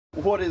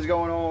What is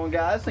going on,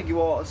 guys? Thank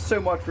you all so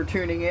much for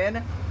tuning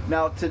in.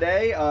 Now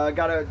today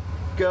gotta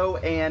go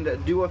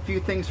and do a few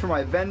things for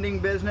my vending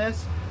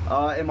business.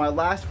 In my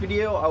last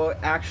video I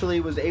actually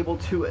was able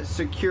to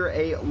secure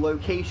a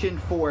location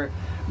for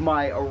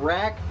my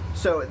rack,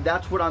 so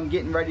that's what I'm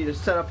getting ready to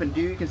set up and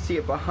do. You can see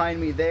it behind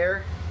me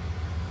there.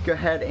 Go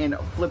ahead and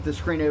flip the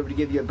screen over to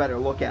give you a better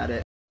look at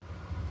it.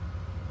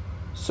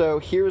 So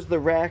here's the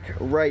rack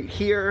right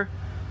here,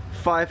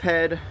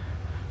 5-head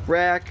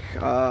rack,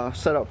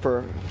 set up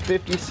for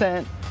 50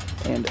 cent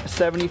and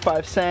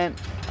 75 cent.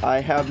 I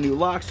have new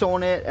locks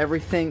on it.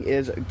 Everything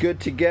is good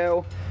to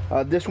go.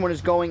 This one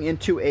is going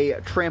into a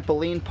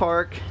trampoline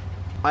park.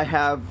 I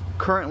have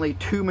currently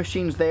 2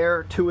 machines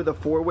there, 2 of the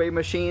 4-way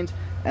machines,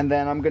 and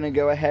then I'm gonna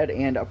go ahead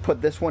and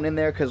put this one in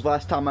there because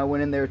last time I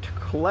went in there to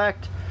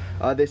collect,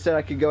 they said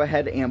I could go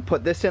ahead and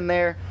put this in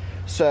there.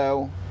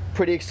 So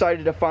pretty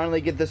excited to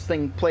finally get this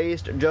thing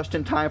placed just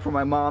in time for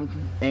my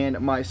mom and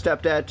my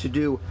stepdad to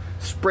do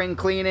spring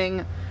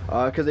cleaning,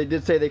 because they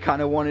did say they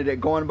kind of wanted it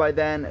going by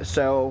then.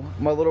 So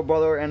my little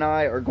brother and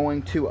I are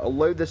going to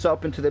load this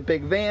up into the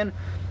big van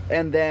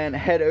and then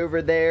head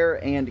over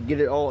there and get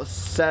it all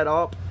set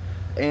up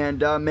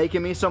and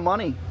making me some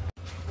money.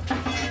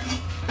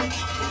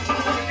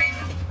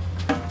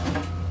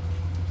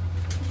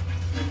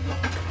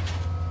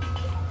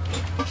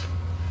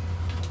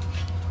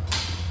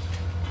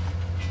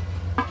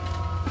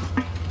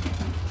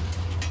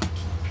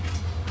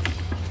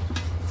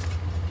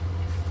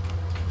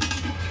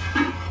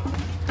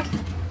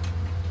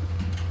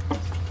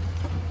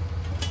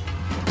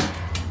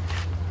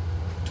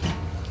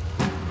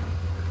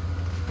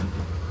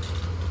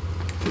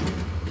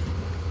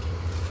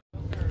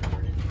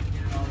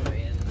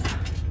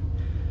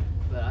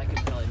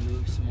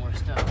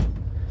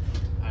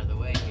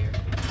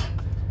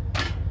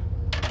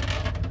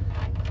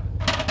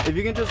 If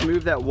you can just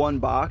move that one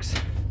box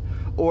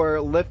or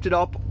lift it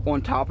up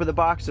on top of the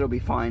box, it'll be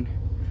fine.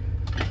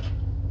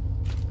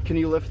 Can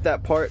you lift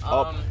that part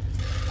up?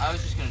 I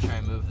was just gonna try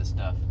and move the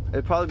stuff.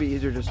 It'd probably be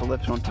easier just to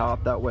lift it on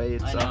top, that way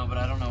it's... I know, but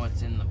I don't know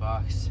what's in the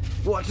box.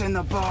 What's in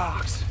the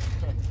box?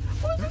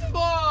 What's in the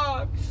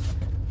box?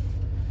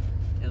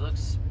 It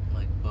looks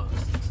like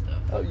books and stuff.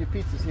 Oh, your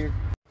pizza's here.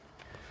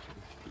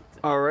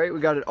 Alright, we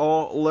got it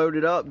all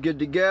loaded up, good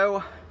to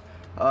go.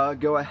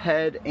 Go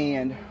ahead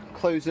and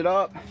close it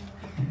up,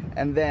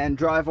 and then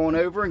drive on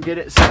over and get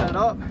it set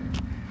up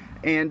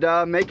and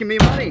making me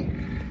money.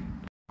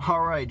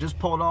 Alright, just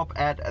pulled up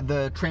at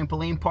the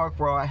trampoline park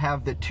where I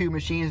have the 2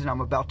 machines and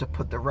I'm about to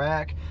put the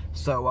rack.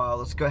 So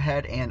let's go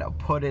ahead and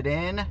put it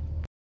in.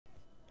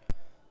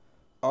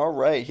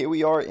 Alright, here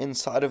we are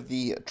inside of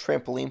the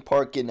trampoline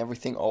park, getting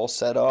everything all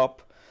set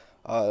up.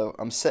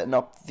 I'm setting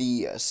up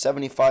the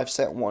 75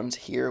 cent ones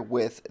here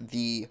with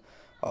the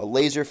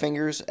laser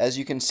fingers. As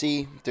you can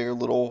see, they're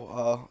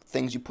little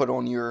things you put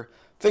on your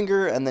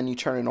finger and then you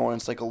turn it on.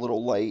 It's like a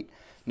little light.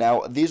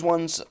 Now these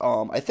ones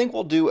I think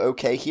will do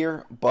okay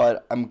here,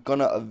 but I'm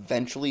gonna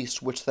eventually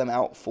switch them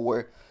out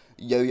for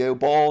yo-yo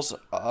balls.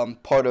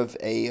 Part of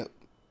a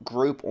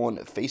group on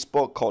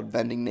Facebook called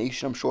Vending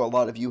Nation. I'm sure a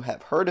lot of you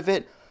have heard of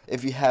it.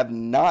 If you have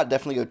not,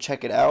 definitely go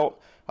check it out.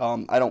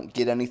 I don't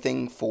get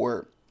anything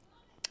for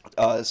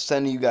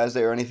sending you guys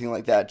there or anything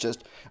like that.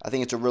 Just I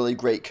think it's a really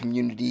great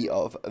community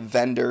of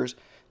vendors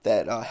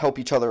that help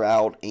each other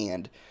out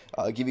and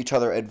give each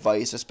other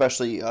advice,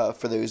 especially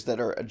for those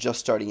that are just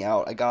starting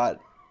out. I got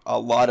a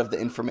lot of the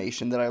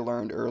information that I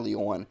learned early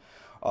on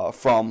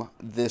from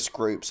this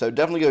group, so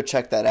definitely go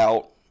check that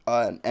out.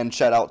 And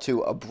shout out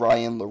to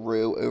Brian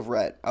LaRue over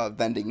at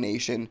Vending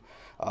Nation.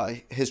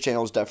 His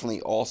channel is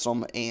definitely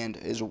awesome and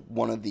is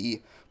one of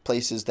the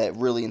places that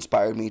really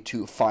inspired me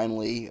to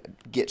finally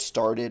get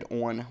started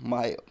on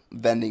my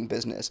vending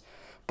business.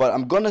 But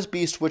I'm going to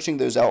be switching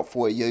those out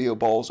for yo-yo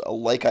balls.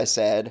 Like I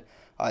said,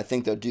 I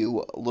think they'll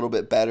do a little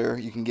bit better.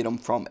 You can get them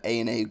from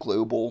A&A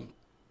Global.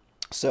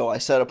 So I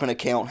set up an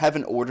account.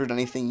 Haven't ordered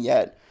anything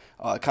yet.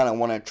 Kind of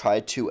want to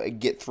try to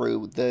get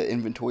through the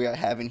inventory I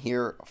have in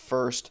here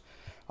first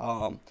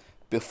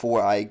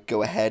before I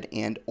go ahead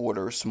and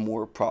order some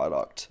more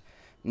product.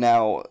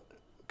 Now,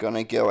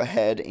 gonna go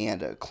ahead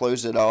and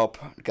close it up.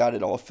 Got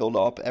it all filled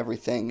up.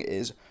 Everything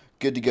is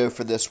good to go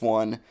for this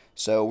one.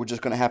 So we're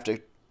just gonna have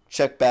to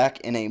check back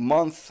in a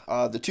month.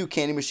 The 2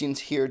 candy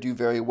machines here do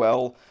very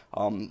well.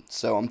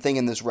 So I'm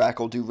thinking this rack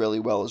will do really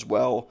well as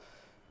well.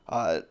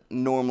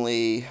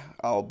 Normally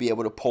I'll be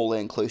able to pull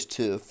in close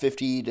to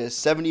 50 to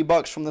 70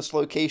 bucks from this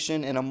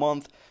location in a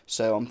month.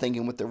 So I'm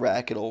thinking with the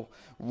rack it'll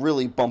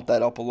really bump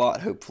that up a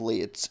lot.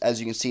 Hopefully, it's, as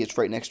you can see, it's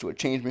right next to a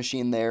change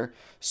machine there.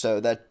 So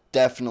that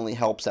definitely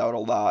helps out a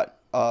lot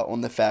on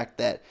the fact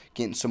that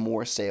getting some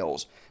more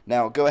sales.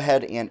 Now go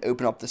ahead and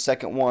open up the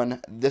second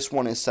one. This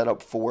one is set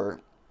up for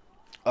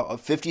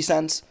 50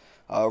 cents.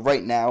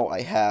 Right now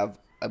I have,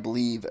 I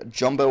believe,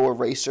 jumbo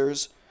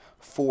erasers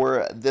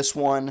for this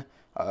one.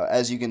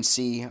 As you can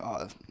see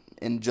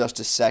in just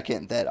a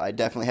second that I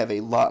definitely have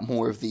a lot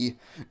more of the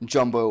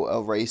jumbo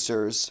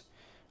erasers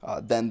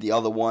than the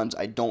other ones.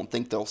 I don't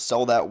think they'll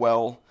sell that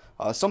well.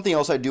 Something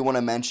else I do want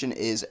to mention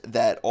is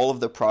that all of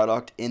the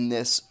product in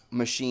this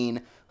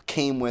machine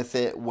came with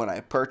it when I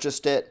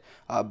purchased it.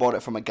 I bought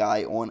it from a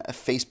guy on a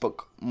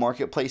Facebook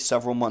marketplace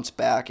several months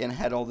back and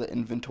had all the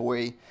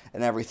inventory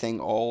and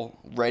everything all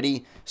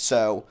ready.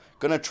 So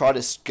gonna try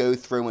to go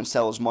through and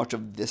sell as much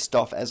of this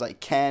stuff as I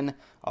can,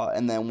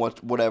 and then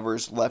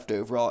whatever's left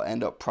over I'll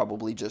end up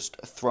probably just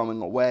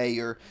throwing away,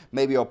 or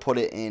maybe I'll put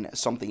it in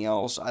something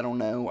else. I don't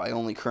know. I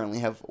only currently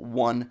have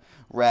one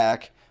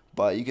rack,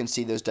 but you can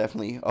see there's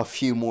definitely a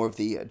few more of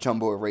the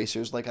jumbo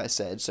erasers, like I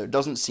said. So it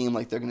doesn't seem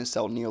like they're going to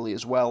sell nearly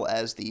as well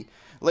as the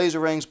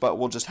laser rings, but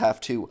we'll just have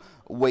to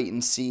wait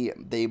and see.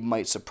 They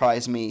might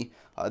surprise me.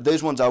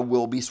 Those ones I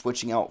will be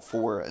switching out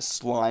for a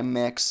slime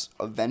mix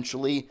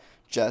eventually,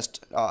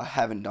 just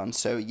haven't done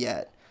so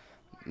yet.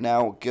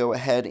 Now go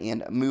ahead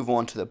and move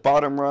on to the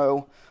bottom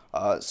row.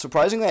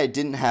 Surprisingly, I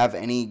didn't have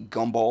any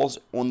gumballs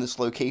on this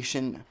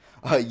location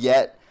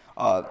yet.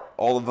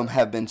 All of them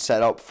have been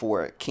set up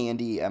for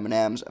candy,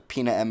 M&Ms,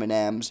 peanut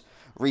M&Ms,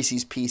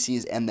 Reese's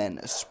Pieces, and then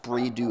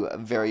Spree do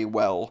very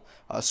well.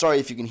 Sorry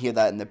if you can hear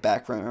that in the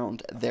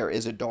background. There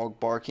is a dog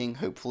barking.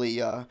 Hopefully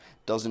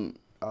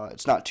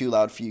it's not too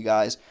loud for you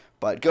guys.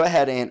 But go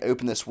ahead and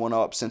open this one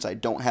up since I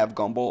don't have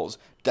gumballs.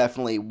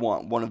 Definitely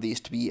want one of these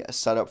to be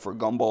set up for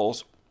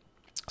gumballs.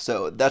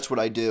 So that's what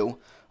I do.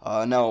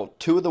 Now,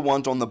 two of the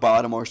ones on the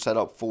bottom are set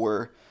up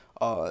for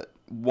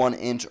 1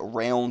 inch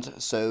round,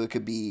 so it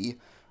could be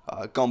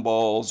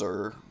gumballs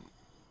or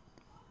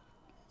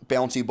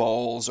bouncy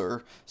balls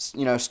or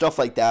stuff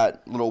like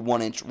that, little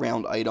 1 inch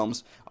round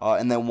items,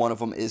 and then one of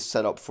them is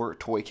set up for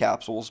toy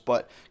capsules.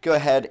 But go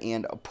ahead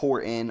and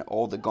pour in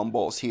all the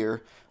gumballs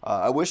here.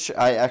 I wish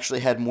I actually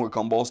had more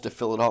gumballs to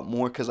fill it up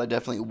more, because I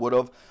definitely would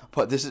have,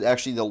 but this is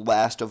actually the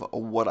last of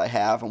what I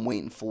have. I'm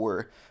waiting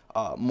for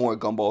more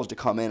gumballs to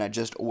come in. I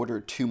just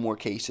ordered 2 more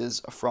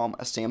cases from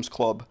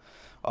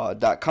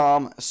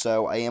samsclub.com,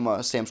 so I am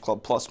a Sam's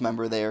Club Plus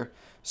member there,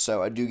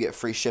 so I do get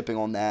free shipping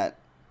on that.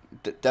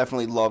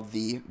 Definitely love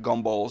the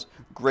gumballs.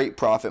 Great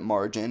profit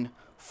margin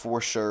for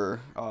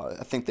sure.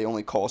 I think they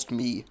only cost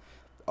me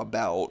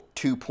about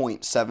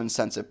 2.7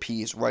 cents a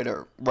piece, right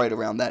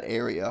around that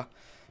area.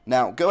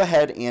 Now go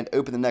ahead and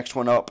open the next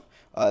one up.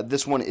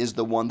 This one is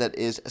the one that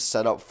is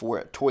set up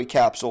for toy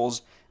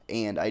capsules,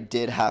 and I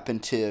did happen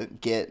to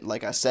get,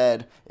 like I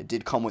said, it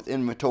did come with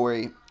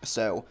inventory,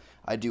 so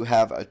I do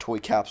have toy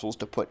capsules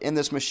to put in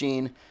this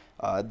machine.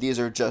 These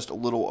are just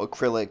little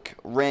acrylic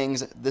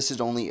rings. This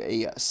is only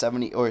a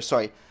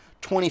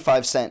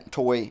 25-cent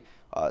toy,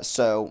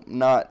 so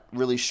not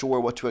really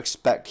sure what to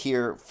expect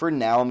here. For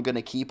now, I'm going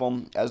to keep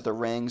them as the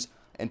rings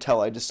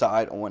until I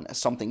decide on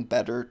something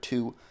better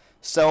to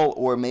sell,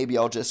 or maybe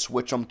I'll just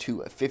switch them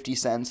to 50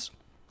 cents.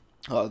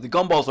 The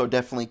gumballs I'll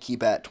definitely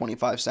keep at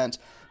 25 cents,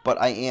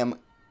 but I am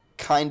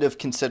kind of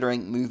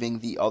considering moving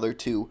the other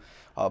two,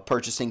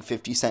 purchasing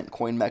 50-cent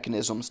coin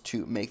mechanisms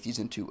to make these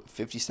into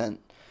 50-cent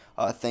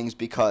things,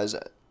 because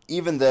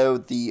even though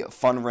the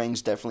fun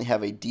rings definitely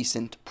have a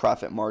decent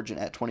profit margin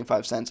at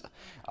 25 cents,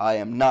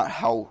 I'm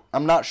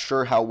not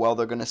sure how well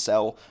they're going to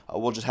sell.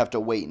 We'll just have to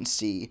wait and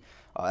see.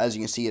 As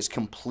you can see, it's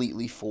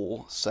completely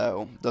full,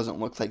 so doesn't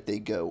look like they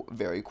go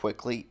very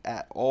quickly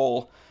at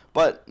all.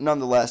 But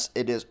nonetheless,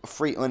 it is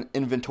free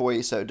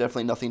inventory, so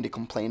definitely nothing to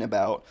complain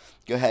about.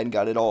 Go ahead and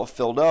got it all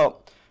filled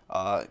up.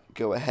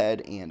 Go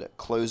ahead and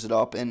close it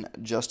up in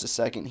just a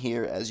second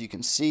here. As you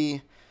can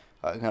see,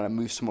 I kind of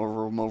move some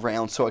room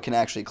around so I can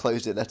actually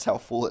close it. That's how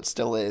full it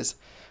still is.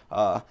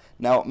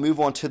 Now move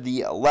on to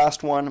the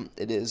last one.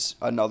 It is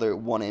another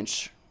 1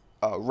 inch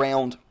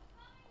round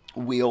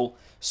wheel.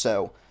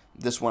 So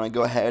this one I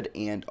go ahead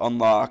and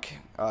unlock,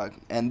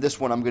 and this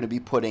one I'm going to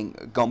be putting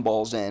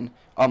gumballs in.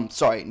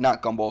 Sorry,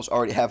 not gumballs. I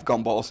already have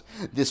gumballs.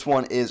 This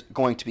one is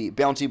going to be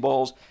bouncy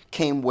balls.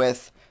 Came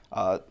with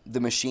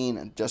the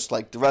machine, just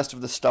like the rest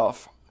of the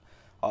stuff,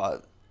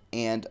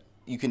 and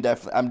you can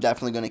I'm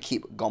definitely going to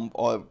keep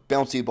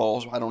bouncy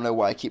balls. I don't know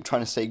why I keep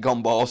trying to say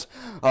gumballs.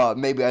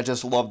 Maybe I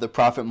just love the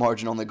profit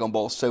margin on the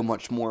gumballs so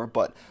much more.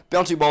 But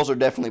bouncy balls are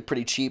definitely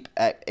pretty cheap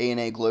at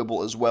A&A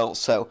Global as well.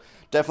 So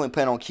definitely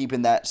plan on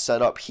keeping that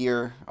set up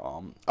here.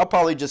 I'll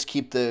probably just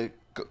keep the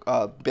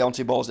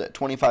bouncy balls at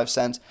 25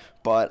 cents.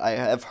 But I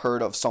have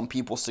heard of some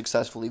people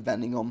successfully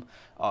vending them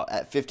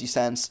at 50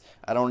 cents.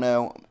 I don't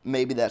know.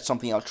 Maybe that's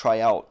something I'll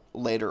try out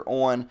later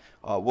on.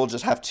 We'll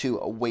just have to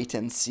wait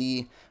and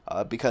see,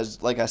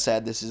 because like I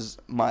said, this is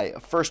my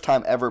first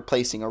time ever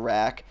placing a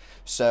rack,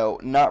 so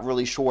not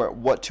really sure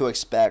what to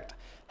expect,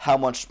 how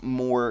much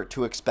more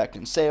to expect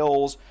in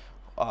sales,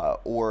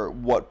 or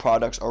what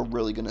products are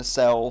really going to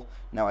sell.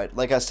 Now,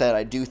 like I said,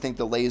 I do think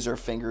the laser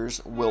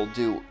fingers will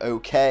do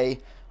okay,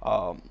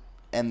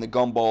 and the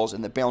gumballs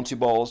and the bouncy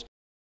balls.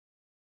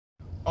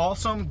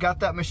 Awesome, got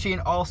that machine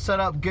all set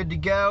up, good to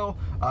go.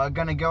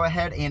 Gonna go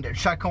ahead and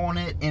check on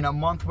it in a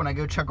month when I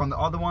go check on the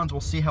other ones.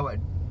 We'll see how it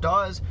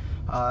does.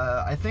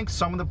 I think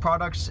some of the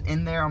products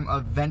in there I'm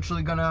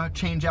eventually gonna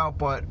change out,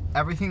 but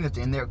everything that's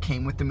in there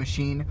came with the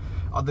machine,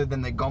 other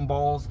than the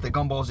gumballs. The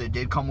gumballs it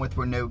did come with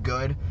were no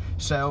good.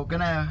 So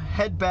gonna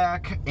head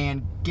back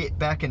and get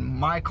back in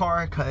my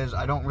car, because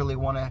I don't really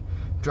want to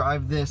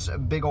drive this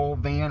big old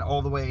van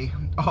all the way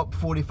up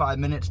 45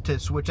 minutes to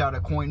switch out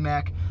a coin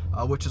mech,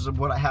 which is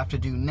what I have to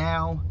do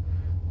now.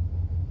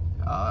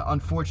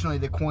 Unfortunately,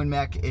 the coin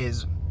mech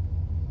is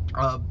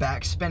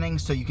back spinning,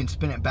 so you can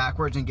spin it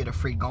backwards and get a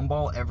free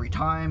gumball every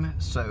time,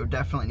 so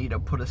definitely need to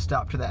put a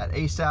stop to that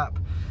ASAP.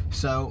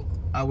 So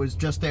I was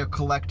just there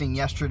collecting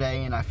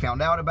yesterday and I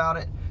found out about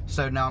it,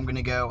 so now I'm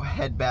gonna go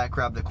head back,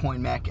 grab the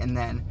coin mech, and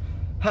then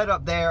head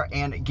up there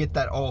and get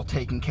that all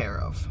taken care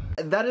of.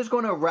 That is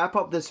going to wrap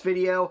up this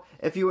video.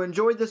 If you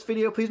enjoyed this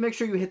video, please make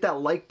sure you hit that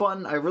like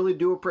button. I really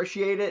do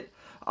appreciate it.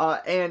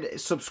 And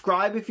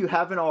subscribe if you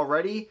haven't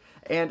already,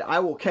 and I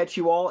will catch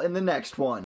you all in the next one.